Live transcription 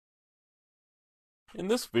In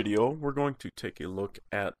this video, we're going to take a look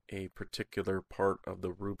at a particular part of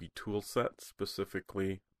the Ruby toolset,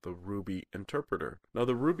 specifically the Ruby interpreter. Now,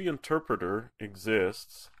 the Ruby interpreter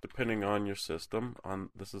exists depending on your system.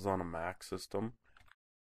 This is on a Mac system.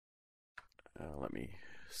 Let me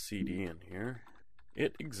CD in here.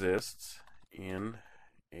 It exists in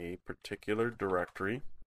a particular directory,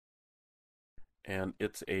 and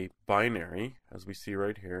it's a binary, as we see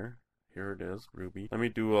right here. Here it is, Ruby. Let me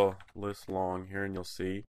do a list long here and you'll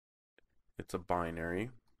see it's a binary.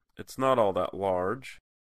 It's not all that large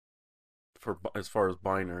as far as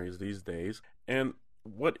binaries these days. And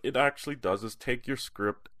what it actually does is take your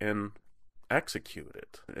script and execute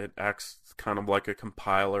it. It acts kind of like a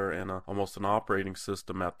compiler and almost an operating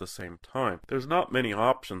system at the same time. There's not many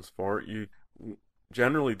options for it.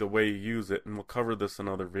 Generally the way you use it, and we'll cover this in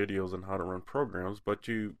other videos on how to run programs, but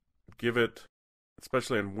you give it,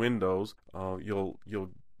 especially in Windows, you'll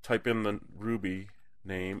type in the Ruby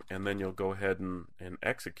name and then you'll go ahead and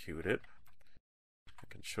execute it. I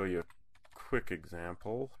can show you a quick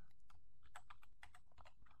example.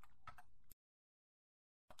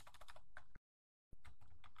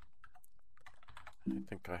 I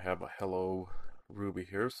think I have a hello Ruby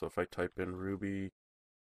here, so if I type in Ruby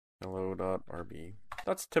hello.rb,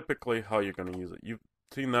 that's typically how you're going to use it. You've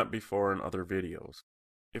seen that before in other videos.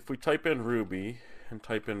 If we type in Ruby and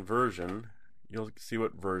type in version, you'll see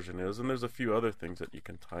what version is, and there's a few other things that you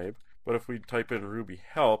can type. But if we type in Ruby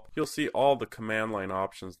help, you'll see all the command line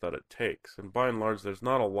options that it takes. And by and large, there's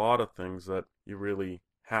not a lot of things that you really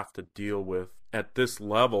have to deal with at this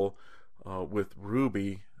level with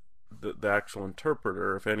Ruby, the actual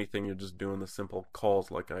interpreter. If anything, you're just doing the simple calls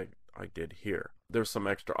like I did here. There's some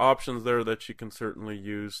extra options there that you can certainly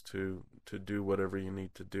use to do whatever you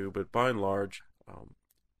need to do, but by and large,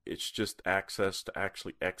 it's just access to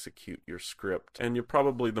actually execute your script. And you're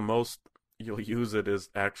probably the most you'll use it is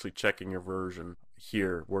actually checking your version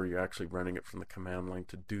here, where you're actually running it from the command line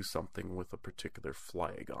to do something with a particular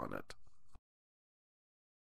flag on it.